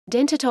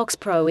Dentitox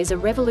Pro is a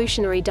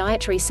revolutionary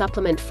dietary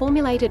supplement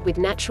formulated with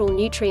natural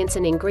nutrients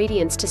and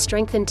ingredients to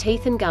strengthen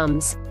teeth and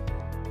gums.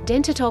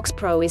 Dentitox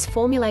Pro is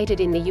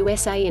formulated in the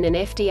USA in an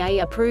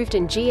FDA-approved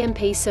and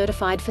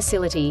GMP-certified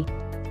facility.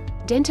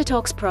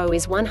 Dentitox Pro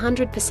is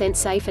 100%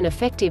 safe and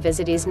effective as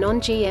it is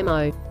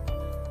non-GMO.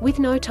 With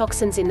no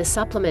toxins in the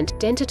supplement,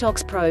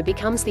 Dentitox Pro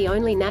becomes the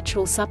only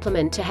natural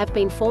supplement to have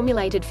been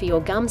formulated for your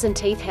gums and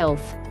teeth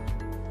health.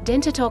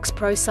 Dentitox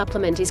Pro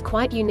supplement is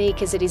quite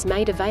unique as it is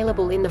made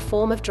available in the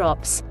form of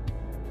drops.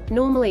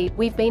 Normally,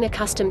 we've been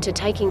accustomed to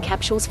taking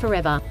capsules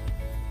forever.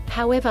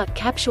 However,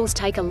 capsules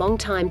take a long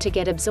time to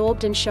get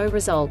absorbed and show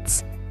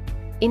results.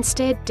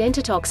 Instead,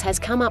 Dentitox has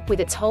come up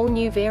with its whole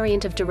new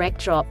variant of direct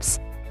drops.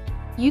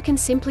 You can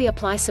simply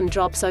apply some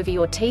drops over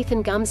your teeth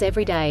and gums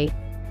every day.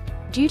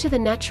 Due to the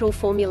natural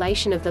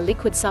formulation of the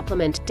liquid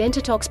supplement,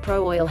 Dentitox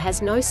Pro Oil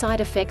has no side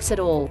effects at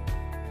all.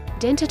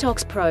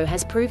 Dentitox Pro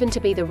has proven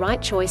to be the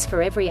right choice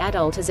for every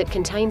adult as it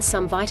contains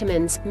some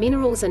vitamins,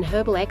 minerals and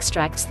herbal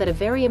extracts that are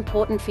very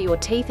important for your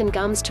teeth and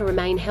gums to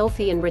remain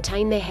healthy and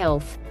retain their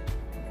health.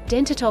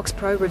 Dentitox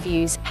Pro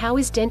reviews: how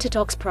is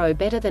Dentitox Pro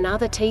better than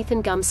other teeth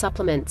and gum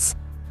supplements?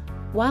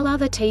 While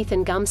other teeth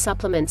and gum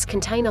supplements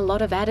contain a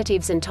lot of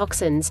additives and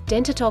toxins,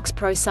 Dentitox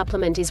Pro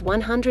supplement is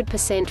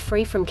 100%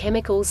 free from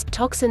chemicals,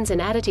 toxins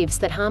and additives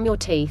that harm your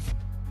teeth.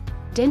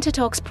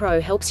 Dentitox Pro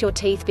helps your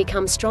teeth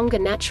become stronger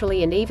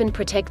naturally and even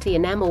protect the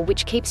enamel,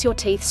 which keeps your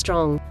teeth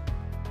strong.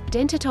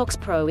 Dentitox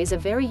Pro is a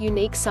very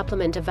unique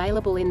supplement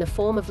available in the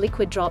form of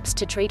liquid drops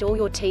to treat all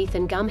your teeth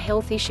and gum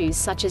health issues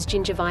such as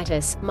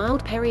gingivitis,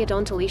 mild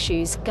periodontal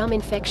issues, gum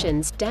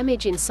infections,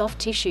 damage in soft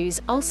tissues,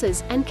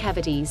 ulcers, and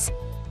cavities.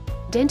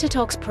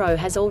 Dentitox Pro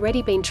has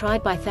already been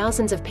tried by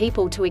thousands of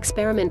people to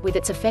experiment with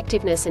its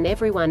effectiveness, and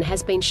everyone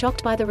has been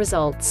shocked by the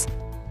results.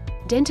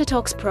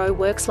 Dentitox Pro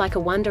works like a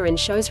wonder and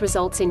shows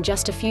results in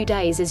just a few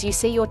days as you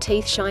see your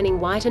teeth shining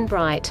white and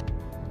bright.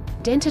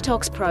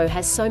 Dentitox Pro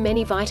has so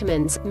many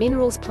vitamins,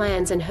 minerals,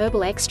 plants and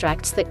herbal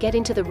extracts that get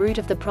into the root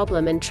of the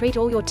problem and treat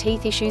all your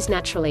teeth issues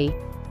naturally.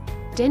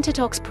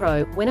 Dentitox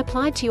Pro, when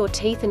applied to your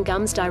teeth and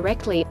gums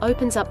directly,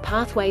 opens up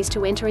pathways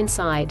to enter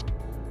inside.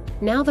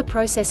 Now the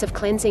process of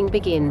cleansing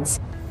begins.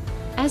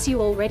 As you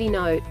already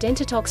know,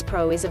 Dentitox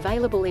Pro is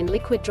available in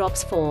liquid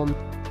drops form.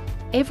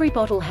 Every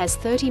bottle has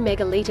 30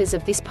 megaliters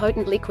of this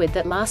potent liquid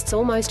that lasts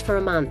almost for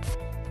a month.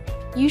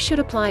 You should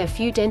apply a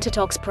few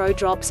Dentitox Pro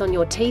drops on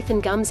your teeth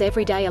and gums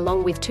every day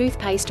along with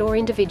toothpaste or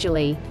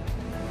individually.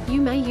 You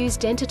may use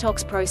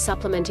Dentitox Pro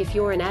supplement if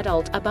you're an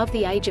adult above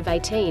the age of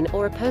 18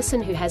 or a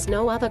person who has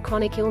no other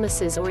chronic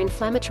illnesses or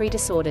inflammatory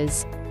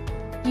disorders.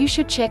 You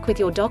should check with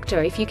your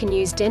doctor if you can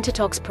use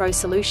Dentitox Pro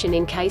solution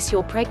in case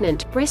you're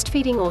pregnant,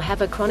 breastfeeding or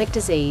have a chronic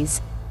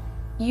disease.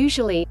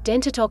 Usually,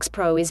 Dentitox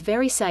Pro is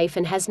very safe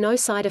and has no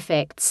side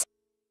effects.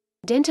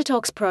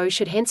 Dentitox Pro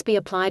should hence be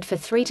applied for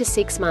 3 to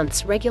 6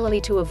 months regularly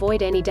to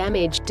avoid any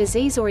damage,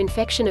 disease or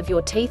infection of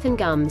your teeth and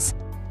gums.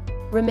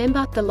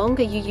 Remember, the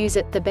longer you use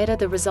it, the better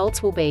the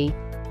results will be.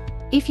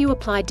 If you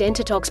apply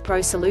Dentitox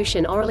Pro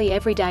solution orally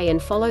every day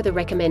and follow the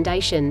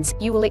recommendations,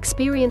 you will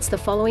experience the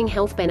following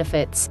health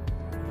benefits.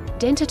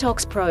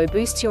 Dentitox Pro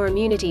boosts your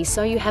immunity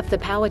so you have the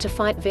power to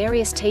fight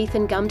various teeth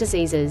and gum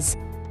diseases.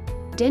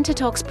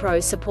 Dentitox Pro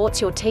supports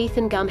your teeth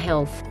and gum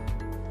health.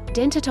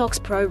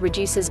 Dentitox Pro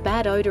reduces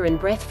bad odor and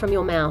breath from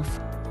your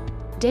mouth.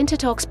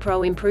 Dentitox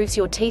Pro improves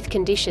your teeth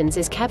conditions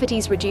as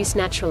cavities reduce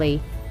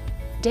naturally.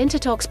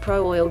 Dentitox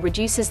Pro Oil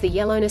reduces the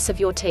yellowness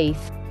of your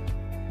teeth.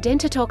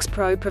 Dentitox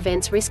Pro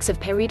prevents risks of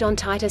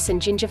periodontitis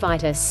and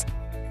gingivitis.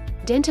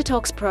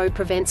 Dentitox Pro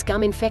prevents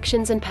gum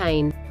infections and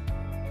pain.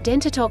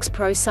 Dentitox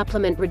Pro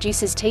supplement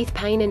reduces teeth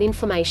pain and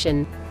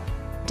inflammation.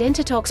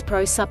 Dentitox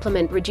Pro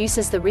supplement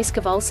reduces the risk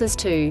of ulcers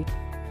too.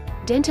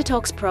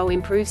 Dentitox Pro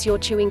improves your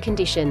chewing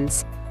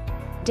conditions.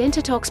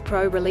 Dentitox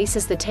Pro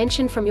releases the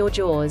tension from your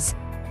jaws.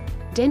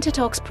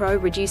 Dentitox Pro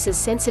reduces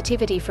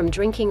sensitivity from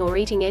drinking or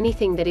eating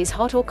anything that is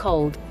hot or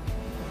cold.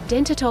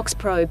 Dentitox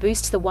Pro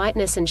boosts the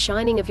whiteness and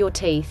shining of your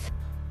teeth.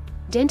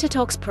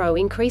 Dentitox Pro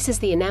increases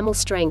the enamel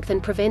strength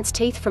and prevents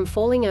teeth from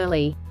falling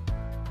early.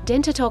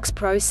 Dentitox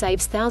Pro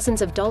saves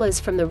thousands of dollars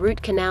from the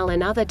root canal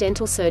and other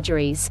dental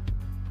surgeries.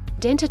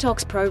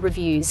 Dentitox Pro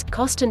reviews: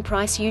 cost and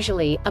price.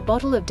 Usually, a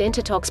bottle of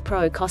Dentitox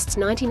Pro costs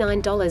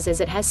 $99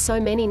 as it has so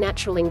many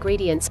natural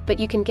ingredients, but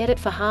you can get it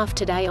for half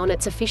today on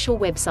its official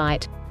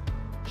website.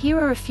 Here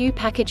are a few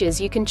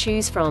packages you can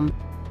choose from.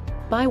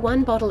 Buy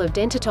 1 bottle of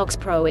Dentitox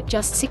Pro at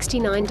just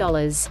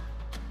 $69.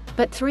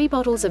 But 3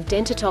 bottles of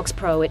Dentitox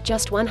Pro at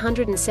just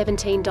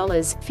 $117,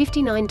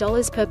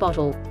 $59 per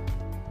bottle.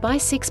 Buy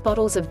 6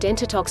 bottles of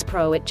Dentitox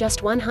Pro at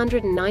just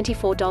 $194,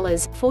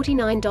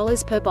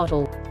 $49 per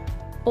bottle.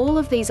 All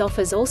of these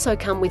offers also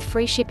come with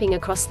free shipping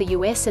across the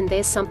US, and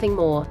there's something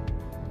more.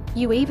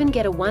 You even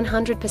get a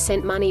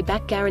 100%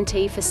 money-back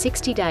guarantee for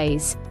 60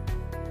 days.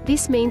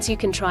 This means you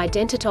can try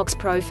Dentitox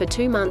Pro for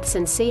 2 months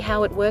and see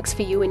how it works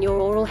for you and your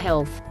oral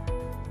health.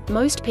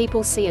 Most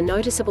people see a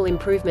noticeable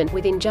improvement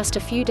within just a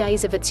few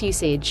days of its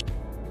usage.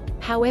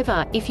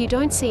 However, if you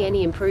don't see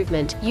any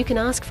improvement, you can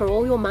ask for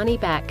all your money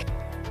back.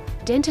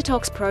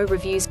 Dentitox Pro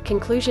reviews: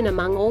 conclusion,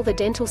 among all the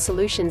dental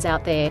solutions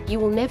out there, you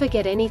will never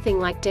get anything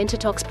like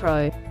Dentitox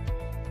Pro.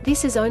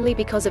 This is only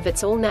because of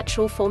its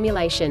all-natural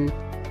formulation.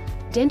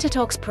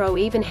 Dentitox Pro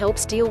even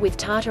helps deal with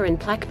tartar and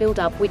plaque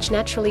buildup, which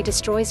naturally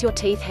destroys your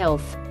teeth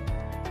health.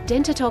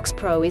 Dentitox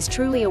Pro is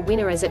truly a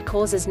winner as it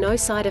causes no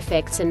side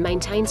effects and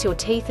maintains your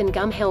teeth and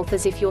gum health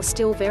as if you're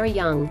still very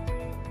young.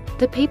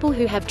 The people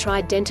who have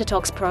tried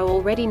Dentitox Pro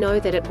already know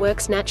that it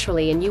works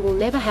naturally, and you will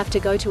never have to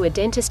go to a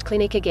dentist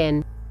clinic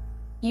again.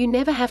 You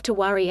never have to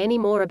worry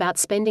anymore about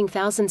spending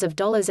thousands of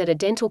dollars at a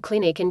dental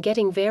clinic and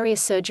getting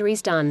various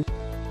surgeries done.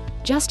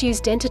 Just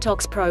use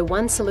Dentitox Pro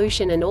One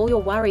solution and all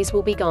your worries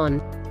will be gone.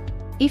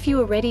 If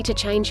you are ready to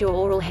change your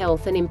oral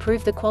health and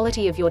improve the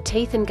quality of your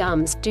teeth and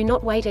gums, do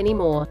not wait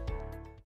anymore.